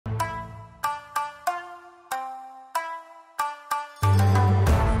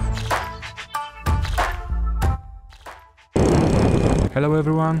Hello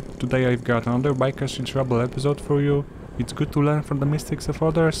everyone, today I've got another Bikers in Trouble episode for you. It's good to learn from the mistakes of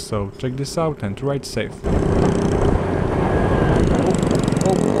others, so check this out and ride safe.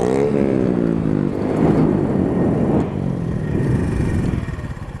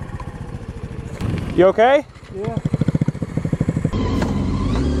 You okay? Yeah.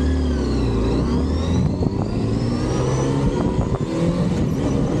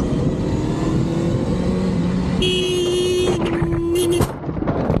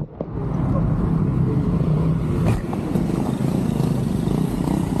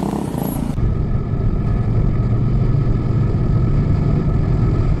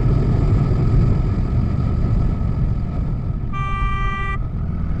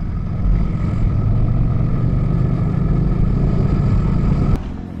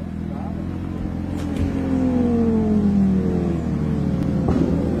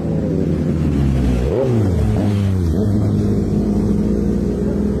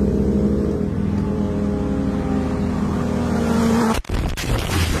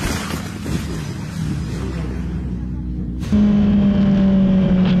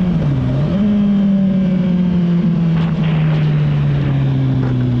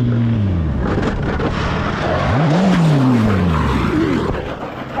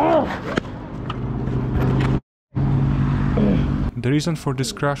 The reason for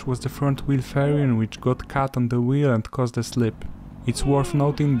this crash was the front wheel fairing, which got caught on the wheel and caused a slip. It's worth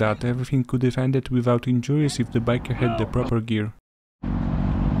noting that everything could have ended without injuries if the biker had the proper gear.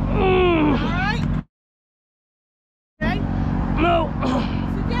 Alright. Okay. No.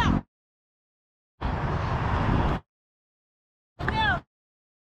 Sit down. Sit down.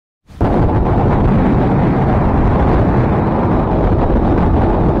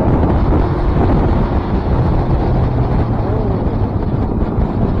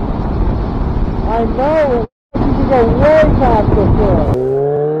 I know. You can go way past the floor.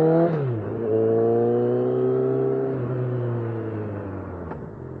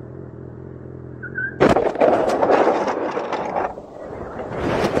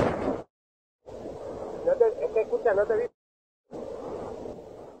 No te vi.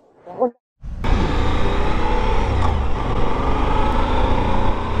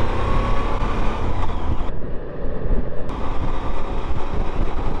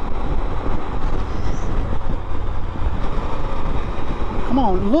 Come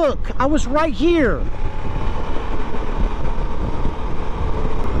on, look, I was right here.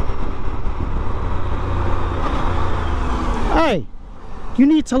 Hey, you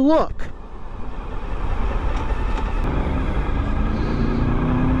need to look.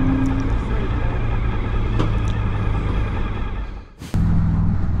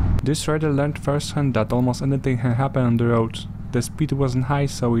 This rider learned firsthand that almost anything can happen on the road. The speed wasn't high,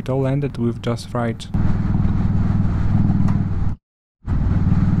 so it all ended with just right.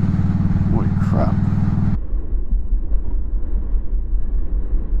 Holy crap.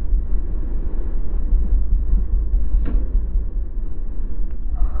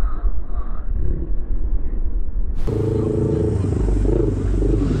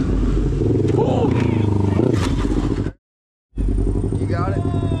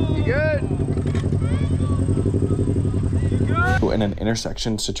 In an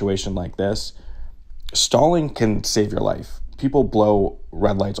intersection situation like this, stalling can save your life. People blow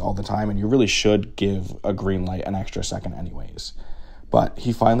red lights all the time, and you really should give a green light an extra second anyways. But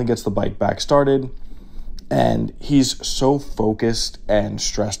he finally gets the bike back started, and he's so focused and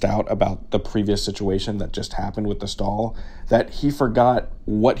stressed out about the previous situation that just happened with the stall that he forgot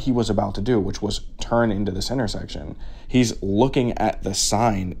what he was about to do, which was turn into this intersection. He's looking at the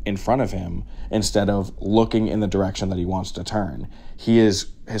sign in front of him instead of looking in the direction that he wants to turn. His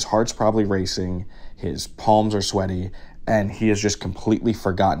heart's probably racing, his palms are sweaty, and he has just completely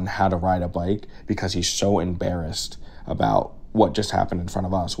forgotten how to ride a bike because he's so embarrassed about what just happened in front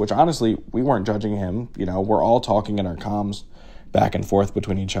of us, which honestly, we weren't judging him. You know, we're all talking in our comms back and forth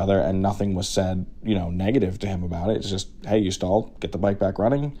between each other, and nothing was said, you know, negative to him about it. It's just, hey, you stalled, get the bike back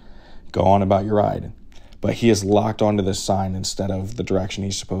running, go on about your ride. But he is locked onto this sign instead of the direction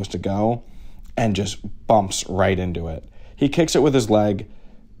he's supposed to go and just bumps right into it. He kicks it with his leg.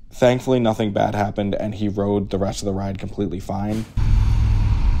 Thankfully, nothing bad happened, and he rode the rest of the ride completely fine.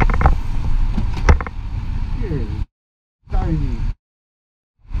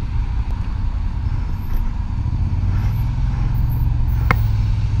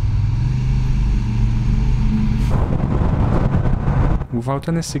 Without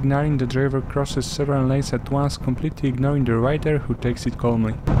any signaling, the driver crosses several lanes at once, completely ignoring the rider, who takes it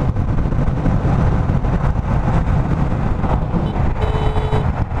calmly.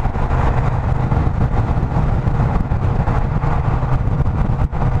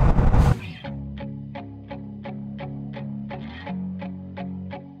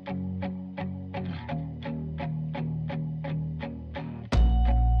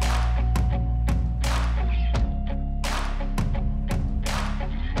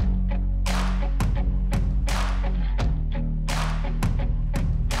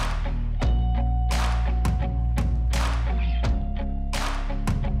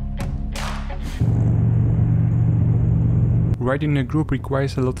 Riding in a group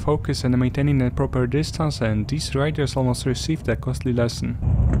requires a lot of focus and maintaining a proper distance, and these riders almost received a costly lesson.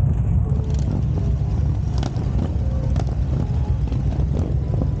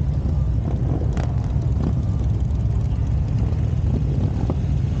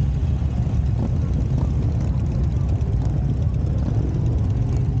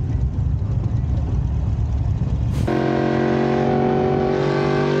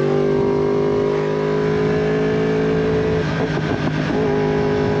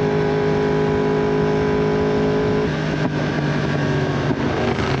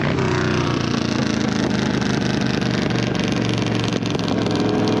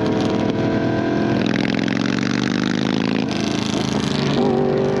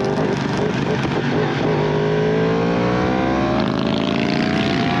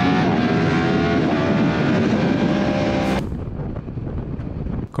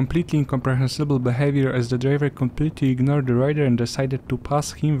 Completely incomprehensible behavior, as the driver completely ignored the rider and decided to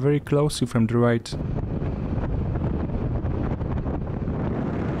pass him very closely from the right.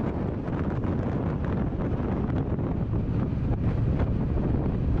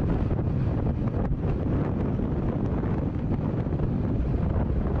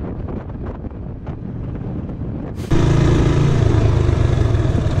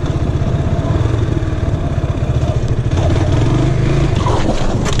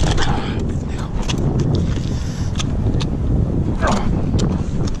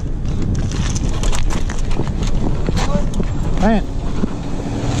 Man.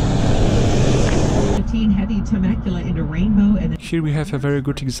 Here we have a very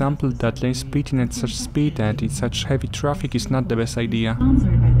good example that lane speeding at such speed and in such heavy traffic is not the best idea.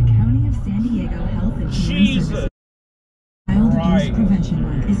 Sponsored by the County of San Diego Health Insurance Service. Child Abuse Prevention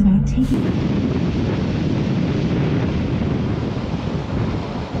Month is about taking...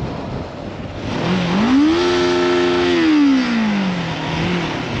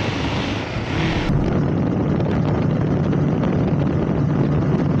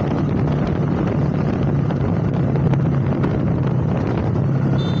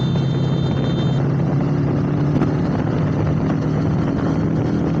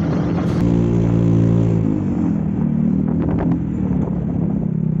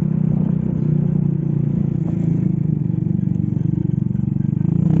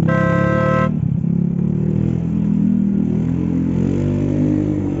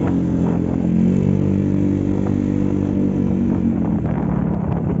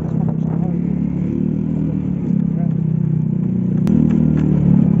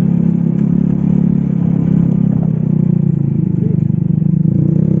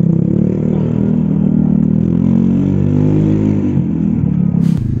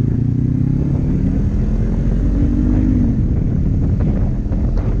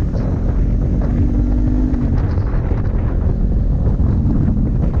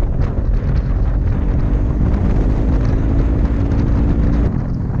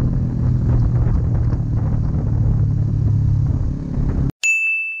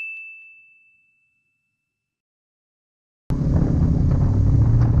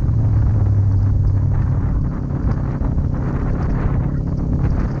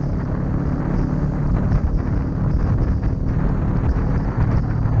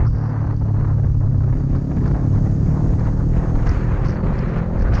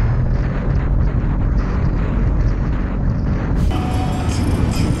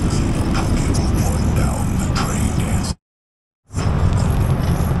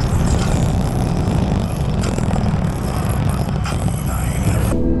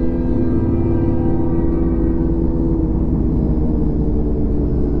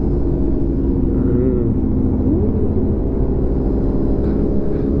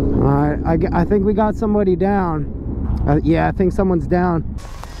 I think we got somebody down. Yeah, I think someone's down.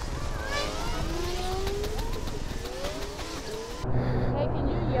 Hey, can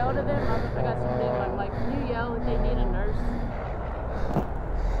you yell to them? I got something I'm like, can you yell if they need a nurse?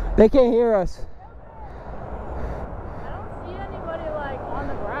 They can't hear us. I don't see anybody like on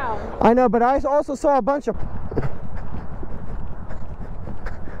the ground. I know, but I also saw a bunch of...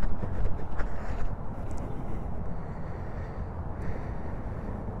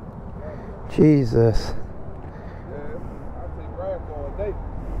 Jesus. Yeah, I take grass all day.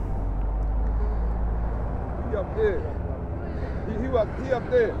 He up there. He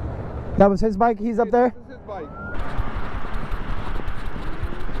up there. That was his bike? He's up there? This is his bike.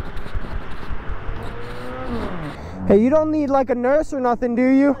 Hey, you don't need like a nurse or nothing, do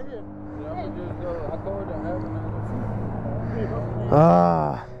you? Yeah, I called the ambulance.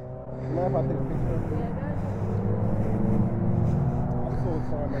 Ah. Mind if I take a picture? I'm so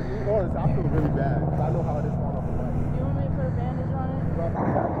sorry, man. You notice I feel really bad. I know how it is falling off the bike. You want me to put a a bandage on it?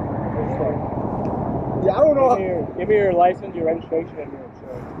 Yeah, I don't know. Give me your license, your registration, and your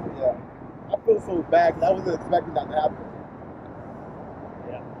insurance. Yeah. I feel so bad because I wasn't expecting that to happen.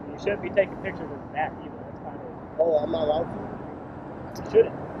 Yeah. You shouldn't be taking pictures of that either. That's kind of... Oh, I'm not allowed to? You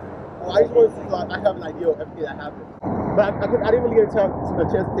shouldn't. Well, I just wanted to see, like, I have an idea of everything that happened. But I didn't really get a chance to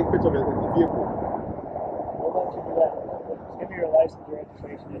take a picture of it in the vehicle. We'll let you do that. Just give me your license, your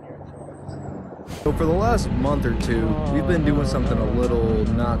registration, and your insurance. So for the last month or two, we've been doing something a little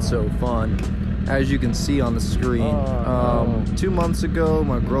not so fun. As you can see on the screen, 2 months ago,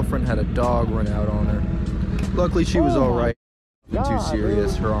 my girlfriend had a dog run out on her. Luckily, she was all right. Nothing too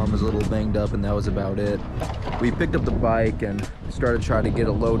serious. Her arm was a little banged up, and that was about it. We picked up the bike and started trying to get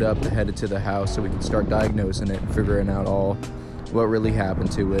it loaded up to head it to the house so we could start diagnosing it and figuring out all what really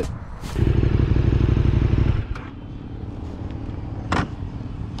happened to it.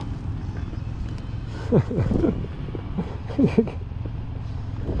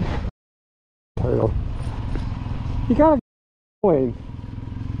 Turtle. You gotta going.